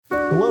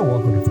Hello,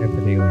 welcome to Tampa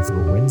Daily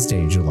for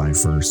Wednesday, July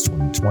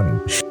 1st,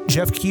 2020.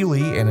 Jeff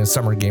Keighley and his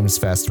Summer Games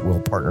Fest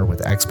will partner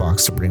with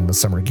Xbox to bring the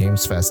Summer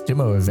Games Fest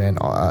demo event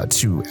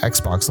to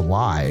Xbox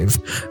Live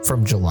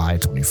from July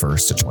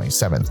 21st to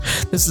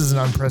 27th. This is an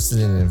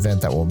unprecedented event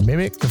that will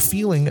mimic the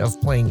feeling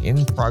of playing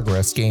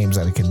in-progress games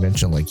at a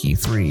convention like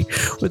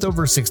E3, with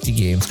over 60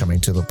 games coming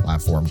to the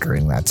platform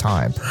during that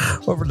time.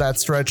 Over that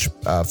stretch,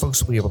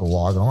 folks will be able to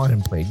log on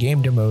and play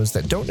game demos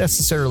that don't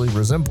necessarily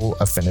resemble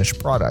a finished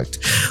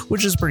product,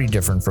 which is pretty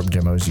different from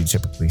demos you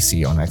typically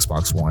see on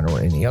Xbox One or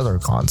any other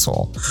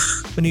console.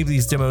 Many of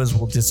these demos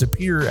will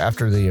disappear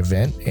after the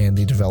event, and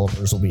the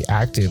developers will be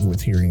active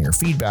with hearing your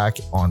feedback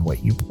on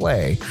what you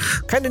play.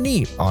 Kind of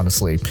neat,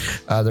 honestly.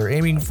 They're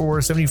aiming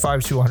for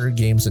 75 to 100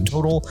 games in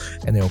total,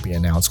 and they'll be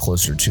announced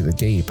closer to the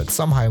date, but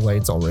some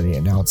highlights already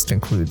announced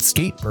include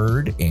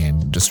Skatebird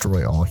and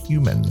Destroy All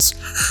Humans.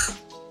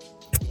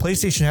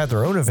 PlayStation had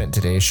their own event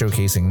today,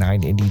 showcasing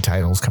 9 indie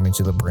titles coming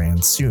to the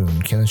brand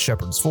soon. Kenneth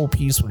Shepard's full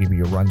piece will give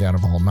you a rundown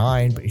of all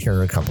 9, but here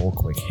are a couple of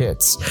quick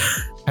hits.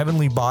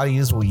 Heavenly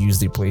Bodies will use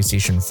the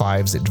PlayStation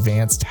 5's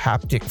advanced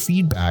haptic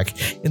feedback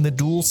in the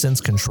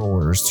DualSense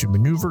controllers to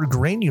maneuver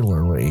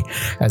granularly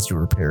as you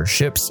repair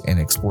ships and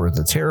explore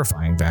the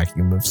terrifying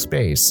vacuum of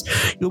space.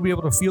 You'll be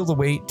able to feel the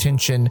weight,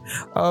 tension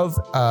of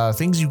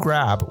things you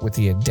grab with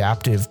the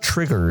adaptive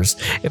triggers.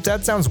 If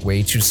that sounds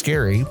way too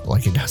scary,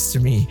 like it does to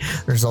me,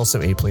 there's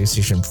also a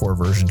PlayStation 4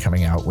 version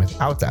coming out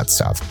without that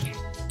stuff.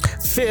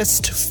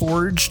 Fist,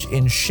 forged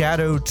in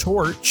Shadow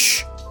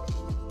Torch,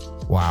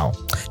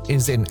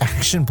 is an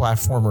action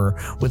platformer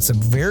with some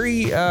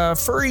very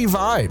furry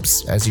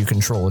vibes as you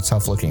control a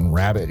tough-looking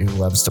rabbit who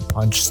loves to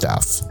punch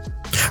stuff.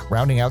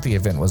 Rounding out the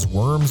event was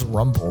Worms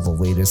Rumble, the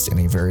latest in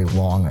a very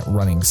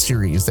long-running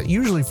series that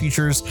usually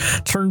features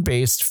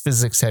turn-based,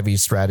 physics-heavy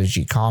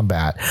strategy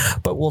combat,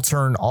 but will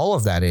turn all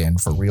of that in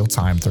for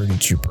real-time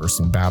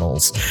 32-person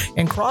battles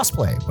and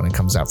crossplay when it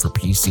comes out for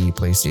PC,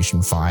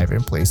 PlayStation 5,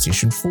 and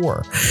PlayStation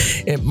 4.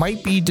 It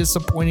might be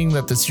disappointing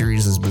that the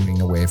series is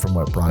moving away from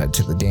what brought it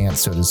to the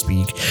dance, so to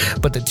speak,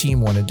 but the team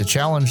wanted to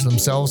challenge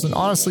themselves, and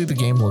honestly, the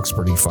game looks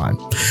pretty fun.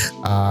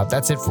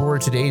 That's it for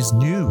today's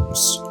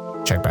news.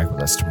 Check back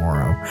with us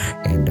tomorrow,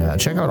 and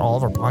check out all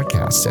of our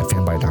podcasts at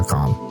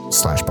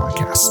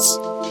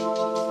fanbyte.com/podcasts.